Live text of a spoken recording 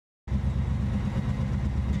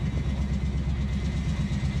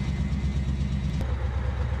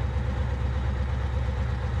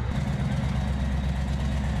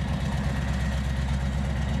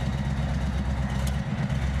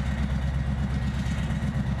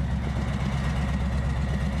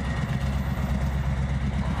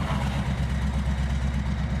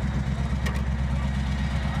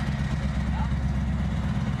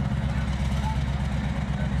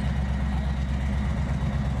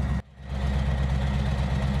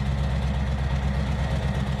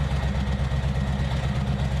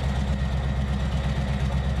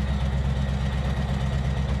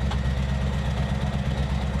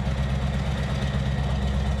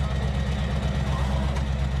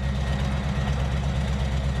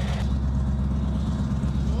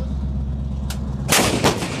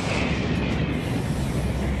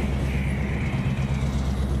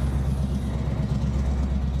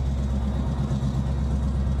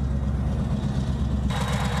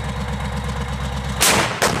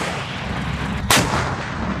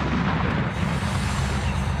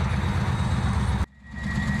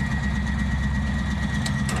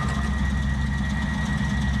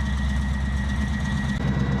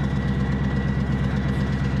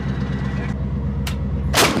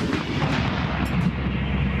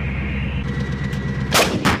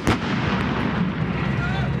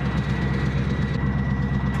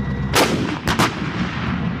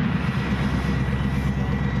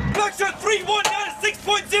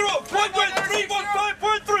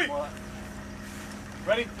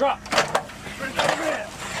Ready? Drop.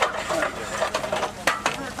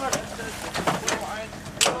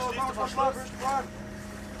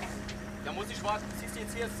 Da muss ich warten, ziehst du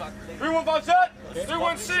jetzt hier, sagt 315 set.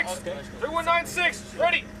 316. 3196.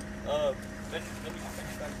 Ready. Wenn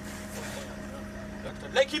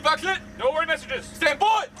Leg keep back lit. No worry messages. Stand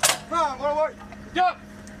forward. Come on, what away? Jump.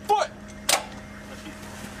 Foot.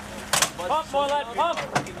 Pump, more lad, pump.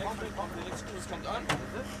 Das kommt an.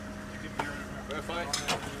 Verify.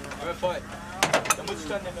 Verify. Da muss ich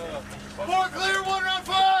dann den... Four clear, 1 round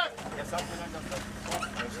 5! Ja, sag mir dann, dass das...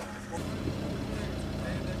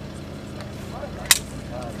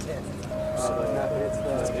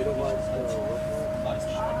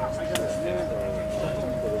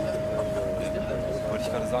 Wollte ich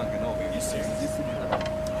gerade sagen, genau. Wie siehst du die da?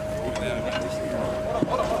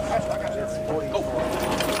 Go to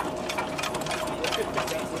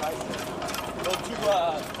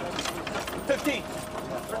 15.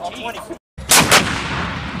 20.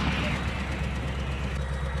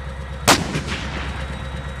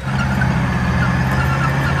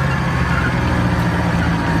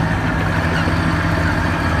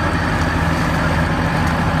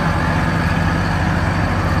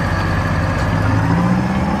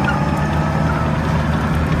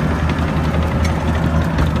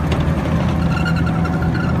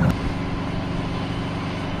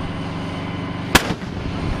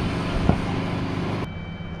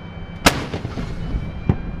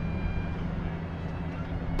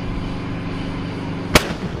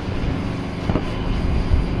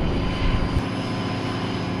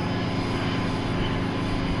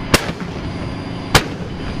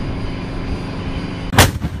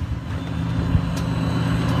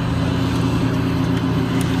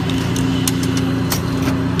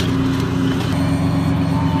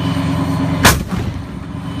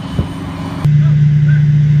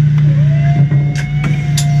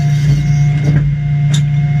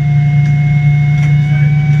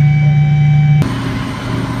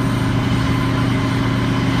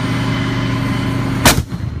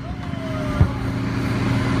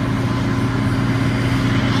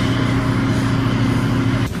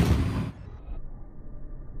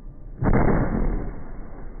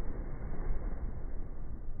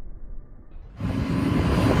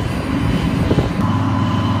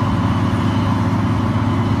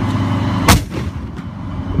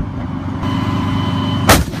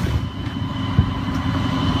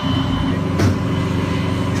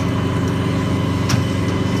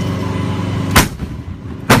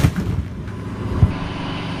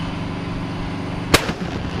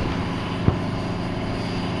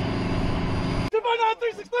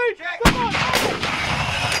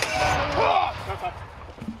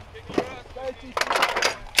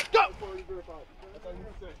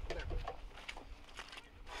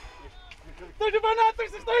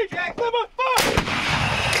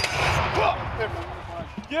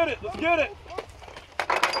 Get it, let's get it.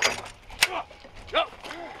 Go.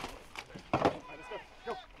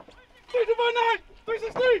 329,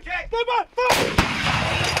 316, stand by,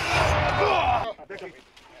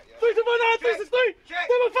 329, 316, stand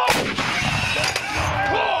by, 5.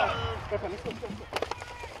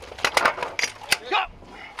 Go.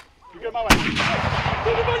 You get my way.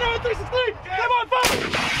 329, 316, stand by,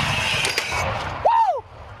 5. Woo!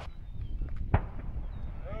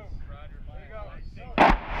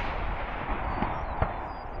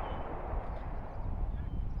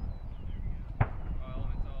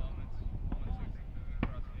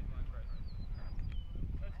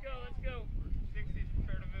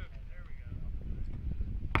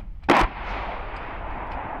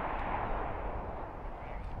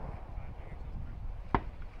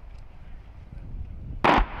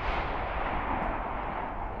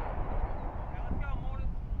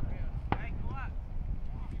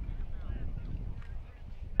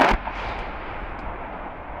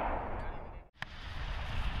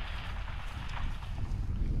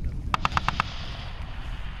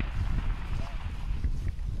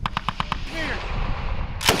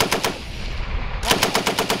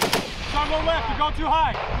 Go left, you're going too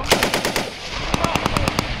high.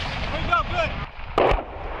 There you go, good.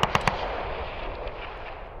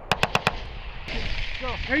 Go.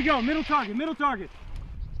 There you go, middle target, middle target.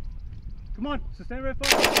 Come on, sustain right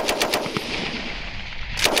forward.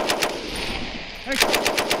 Hey,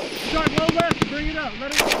 start low left, bring it up,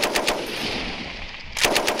 let it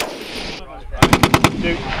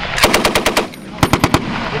Dude.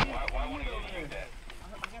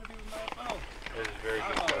 This is very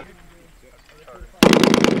good.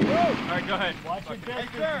 Alright, go ahead. Watch your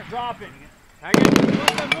distance, drop it. Hang it. You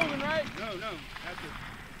want that moving, right? No, that's it.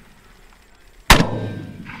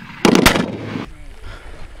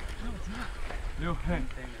 Yo, hey.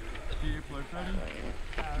 Get your float ready.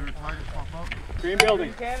 Your target pop up. Green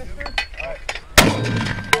building. Canister. Alright.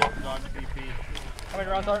 How many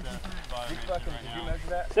rounds are? Did you measure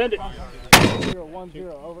that? Send it. 010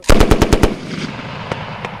 over.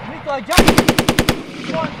 Nikolai, jump!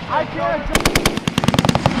 I can't.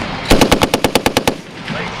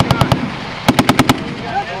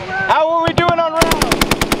 How are we doing on rounds?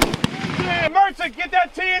 MRSI, get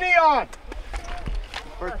that T&E on!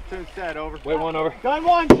 First platoon set, over. Wait, one over. Gun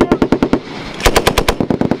one, shoot!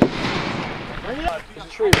 There's a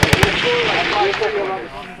tree right here.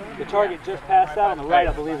 The target just passed out on the right,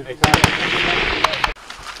 I believe, is the target.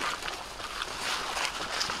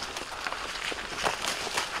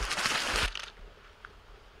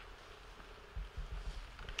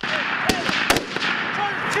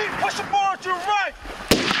 Push the forward to your right!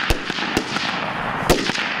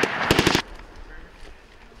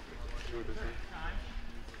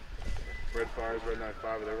 Red fires, red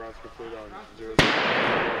 95, they rounds complete on 0.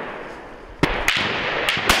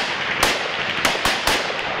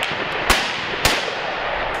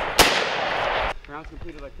 Rounds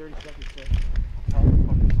completed like 30 seconds, sir.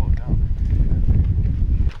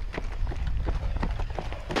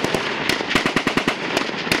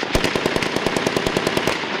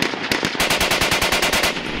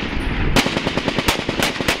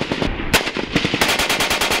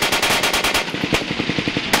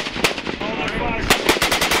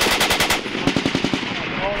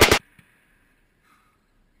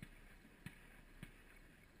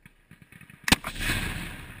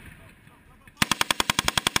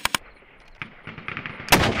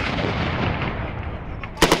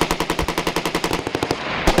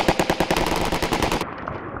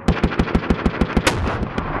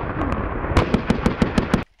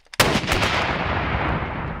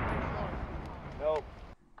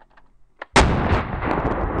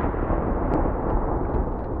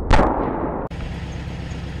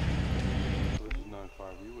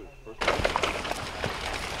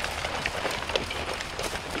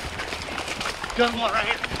 Gun one right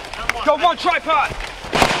here. Go one tripod!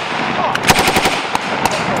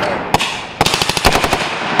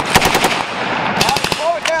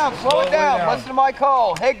 Slow it down, slow it down. Listen to my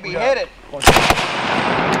call. Higby, hit it.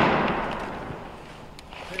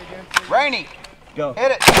 Rainey, go.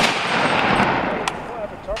 Hit it.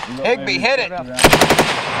 Higby, hit it.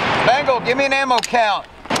 Bengal, give me an ammo count.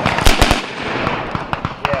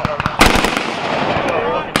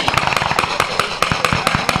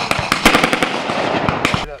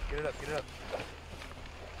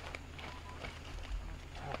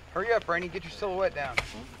 Hurry up, Rainey, get your silhouette down.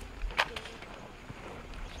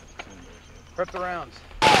 Prep the rounds.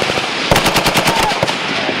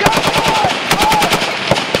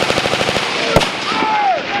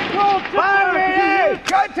 Fire!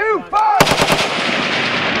 Cut two, fire!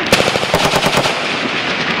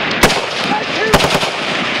 Cut two!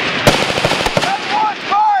 Cut one,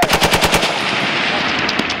 fire!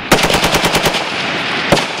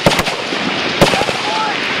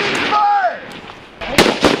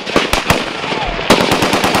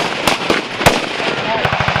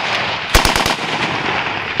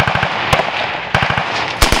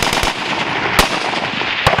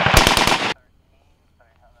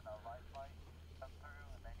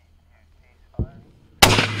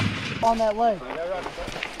 On that leg.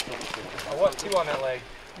 I want 2 on that leg.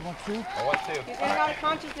 You want 2? I want 2. He's out of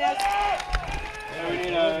consciousness. We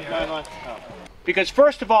need a guideline. Because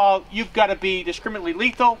first of all, you've got to be discriminately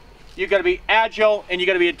lethal, you've got to be agile, and you've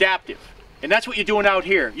got to be adaptive. And that's what you're doing out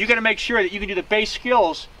here. You've got to make sure that you can do the base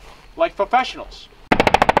skills like professionals.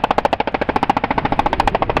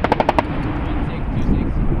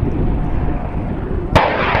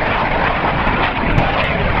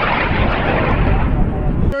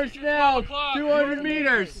 First down, 200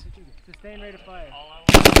 meters. Sustained rate of fire.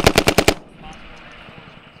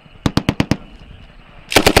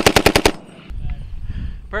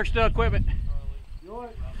 First equipment.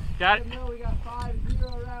 Got it? We got 5,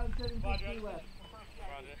 0 rounds, 750 left.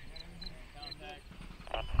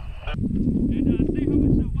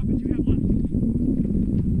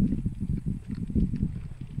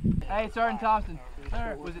 Hey, Sergeant Thompson.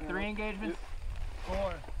 Sir, was it 3 engagements?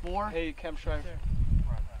 4. 4? Hey, Chem Striker.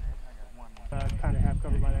 Kind of half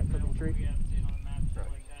covered by that purple tree.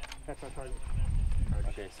 That's our target.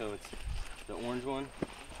 Okay, so it's the orange one,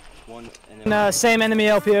 and then... Same enemy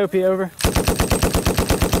LPOP, over.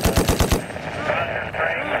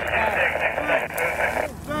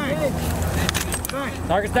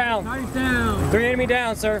 Target's down. Target's down. 3 enemy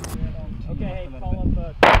down, sir. Okay, hey, call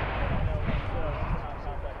up.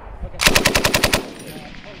 Okay.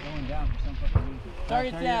 Going down for some fucking reason.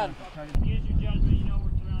 Target down. Use your judgment, you know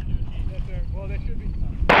we're surrounded. Yes, sir. Well, they should be. I'm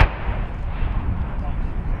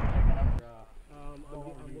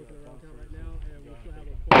working around town right now, and we'll still have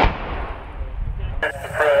a This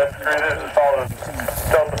is followed.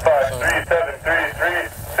 Delta 5,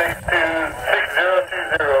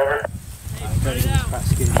 3733-626020, over. Put it out.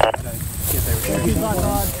 He's locked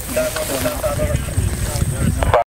on.